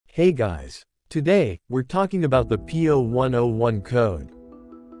Hey guys. Today, we're talking about the P0101 code.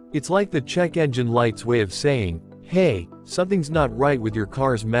 It's like the check engine light's way of saying, hey, something's not right with your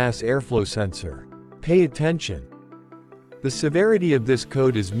car's mass airflow sensor. Pay attention. The severity of this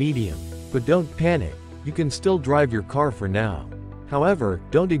code is medium, but don't panic, you can still drive your car for now. However,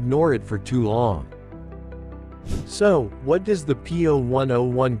 don't ignore it for too long. So, what does the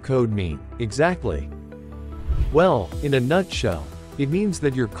P0101 code mean, exactly? Well, in a nutshell, it means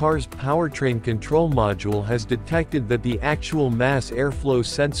that your car's powertrain control module has detected that the actual mass airflow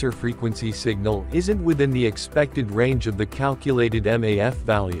sensor frequency signal isn't within the expected range of the calculated MAF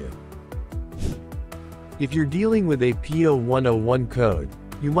value. If you're dealing with a P0101 code,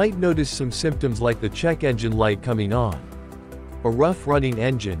 you might notice some symptoms like the check engine light coming on, a rough running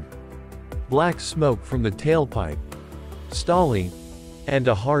engine, black smoke from the tailpipe, stalling, and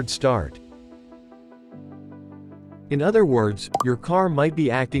a hard start. In other words, your car might be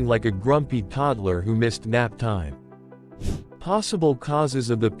acting like a grumpy toddler who missed nap time. Possible causes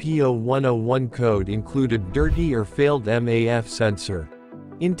of the P0101 code include a dirty or failed MAF sensor,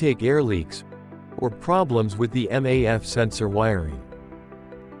 intake air leaks, or problems with the MAF sensor wiring.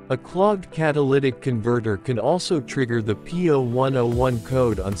 A clogged catalytic converter can also trigger the P0101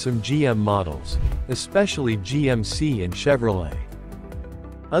 code on some GM models, especially GMC and Chevrolet.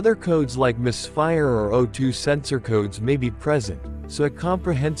 Other codes like misfire or O2 sensor codes may be present, so a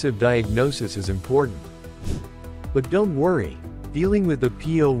comprehensive diagnosis is important. But don't worry, dealing with the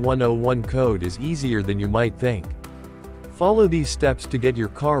P0101 code is easier than you might think. Follow these steps to get your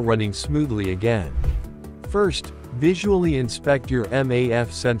car running smoothly again. First, visually inspect your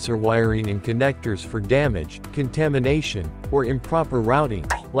MAF sensor wiring and connectors for damage, contamination, or improper routing,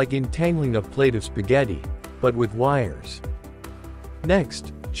 like entangling a plate of spaghetti, but with wires.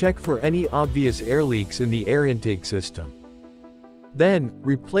 Next, check for any obvious air leaks in the air intake system. Then,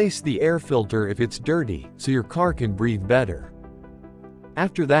 replace the air filter if it's dirty, so your car can breathe better.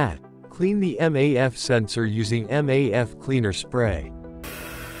 After that, clean the MAF sensor using MAF cleaner spray.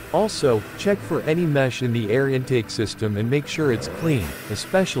 Also, check for any mesh in the air intake system and make sure it's clean,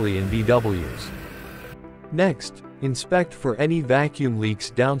 especially in VWs. Next, inspect for any vacuum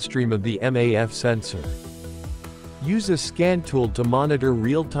leaks downstream of the MAF sensor. Use a scan tool to monitor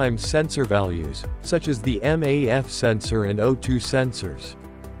real-time sensor values, such as the MAF sensor and O2 sensors.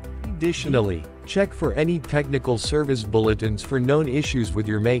 Additionally, check for any technical service bulletins for known issues with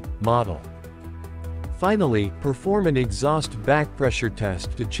your make, model. Finally, perform an exhaust back pressure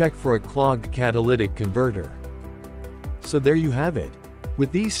test to check for a clogged catalytic converter. So there you have it.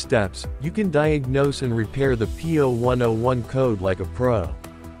 With these steps, you can diagnose and repair the P0101 code like a pro.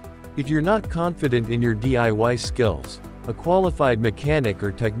 If you're not confident in your DIY skills, a qualified mechanic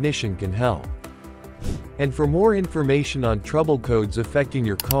or technician can help. And for more information on trouble codes affecting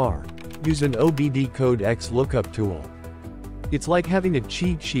your car, use an OBD-Codex lookup tool. It's like having a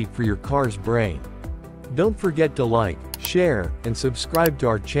cheat sheet for your car's brain. Don't forget to like, share, and subscribe to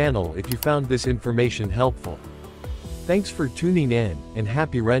our channel if you found this information helpful. Thanks for tuning in, and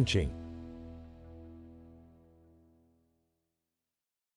happy wrenching.